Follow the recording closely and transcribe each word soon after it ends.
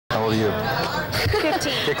old are you?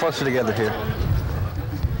 15. Get closer together here.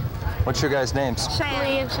 What's your guys' names? Cheyenne.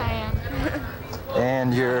 Leigh and Cheyenne.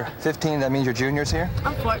 And you're 15, that means you're juniors here?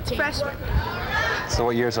 I'm 14. Freshman. So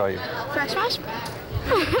what years are you? Freshman.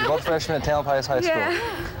 You're both freshmen at Tamalpais High School. Yeah.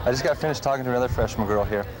 I just got finished talking to another freshman girl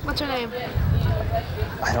here. What's her name?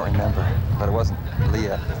 I don't remember, but it wasn't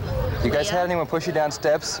Leah. You guys had anyone push you down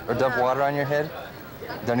steps or dump water on your head?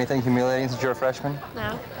 Done anything humiliating since you're a freshman?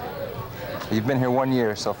 No. You've been here 1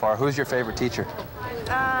 year so far. Who's your favorite teacher?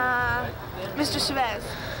 Mr. Chavez.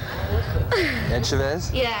 Ed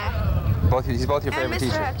Chavez? Yeah. He's both your favorite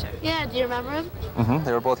teacher? Hatcher. Yeah, do you remember him? Mm-hmm.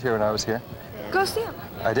 They were both here when I was here. Yeah. Go see him.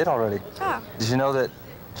 I did already. Oh. Did you know that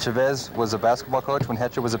Chavez was a basketball coach when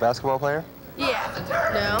Hatcher was a basketball player? Yeah.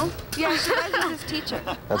 No? Yeah, Chavez was his teacher.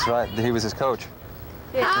 That's right. He was his coach.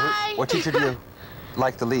 Yeah. Hi. What teacher do you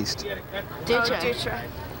like the least? Dutra. Oh, Dutra.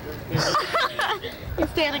 He's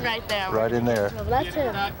standing right there. Right in there. No, that's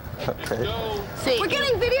him. Okay. See. We're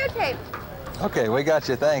getting videotaped. Okay, we got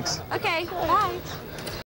you. Thanks. Okay, bye.